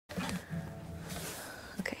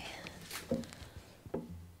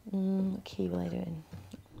What key will I do it in?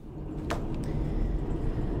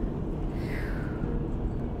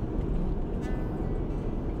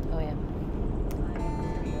 Oh yeah.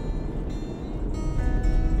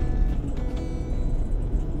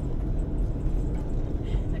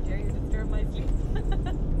 How dare you disturb my sleep?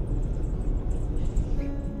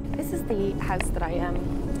 This is the house that I am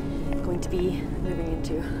going to be moving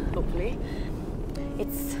into, hopefully.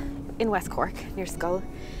 It's in West Cork, near Skull.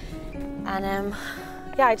 And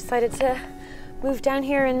yeah, I decided to move down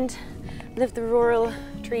here and live the rural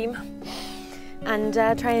dream and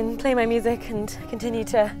try and play my music and continue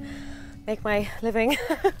to make my living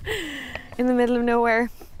in the middle of nowhere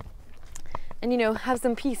and, you know, have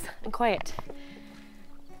some peace and quiet.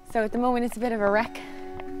 So at the moment it's a bit of a wreck,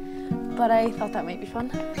 but I thought that might be fun.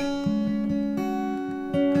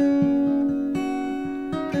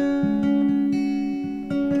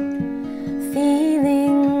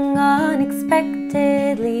 Feeling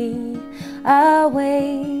unexpectedly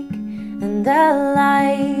awake and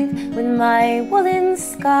alive with my woolen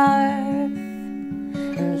scarf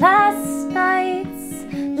and last night's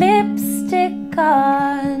lipstick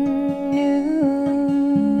on new.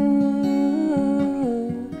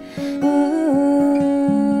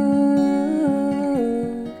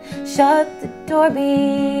 Shut the door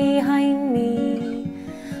behind me,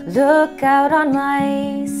 look out on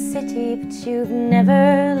my city, but you've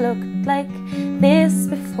never looked like this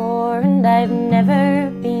before, and I've never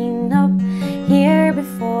been up here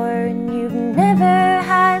before, and you've never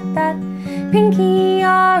had that pinky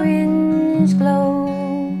orange glow.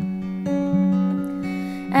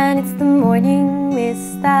 And it's the morning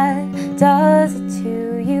mist that does it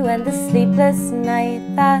to you, and the sleepless night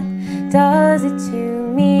that does it to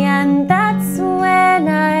me, and that's when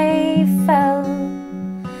I fell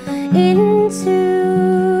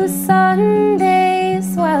into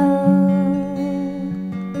Sunday's well.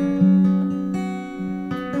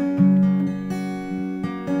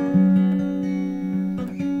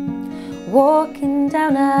 Walking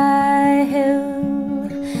down a hill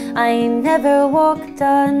I never walked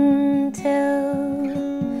until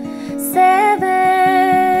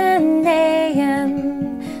 7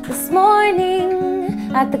 a.m. this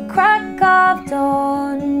morning at the crack of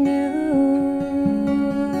dawn.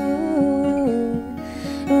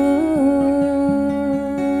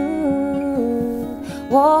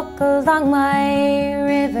 Walk along my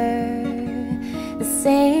river, the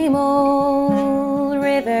same old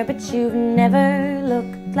river, but you've never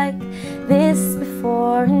looked like this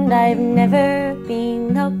before, and I've never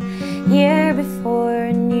been up here before,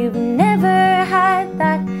 and you've never had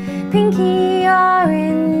that pinky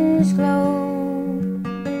orange glow.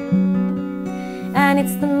 And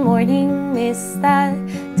it's the morning mist that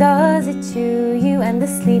does it to you, and the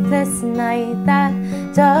sleepless night that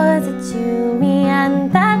does it to me,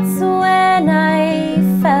 and that's when I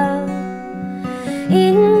fell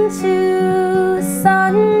into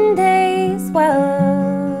Sunday's well.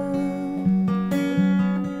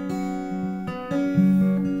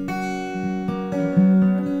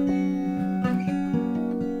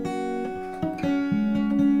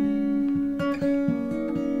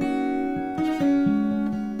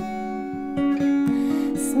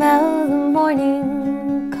 Smell the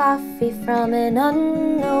morning coffee from an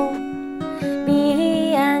unknown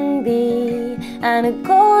B&B, and a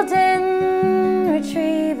golden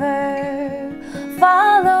retriever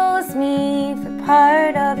follows me for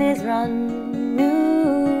part of his run.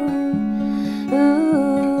 Ooh, ooh,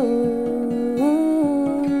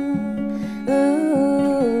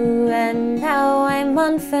 ooh. And now I'm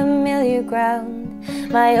on familiar ground,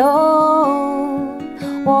 my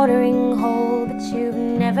own watering hole, but you've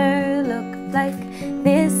never looked like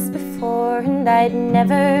this before, and I'd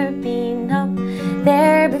never been up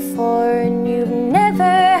there before, and you've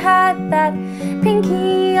never had that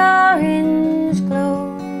pinky orange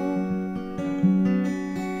glow.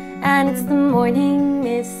 And it's the morning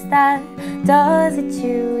mist that does it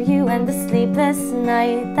to you, and the sleepless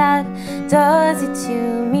night that does it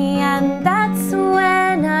to me, and that's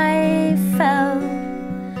when I fell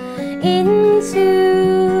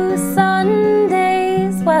into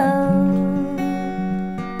Sunday's well.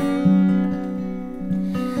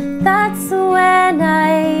 That's when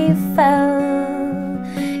I fell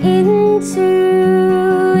into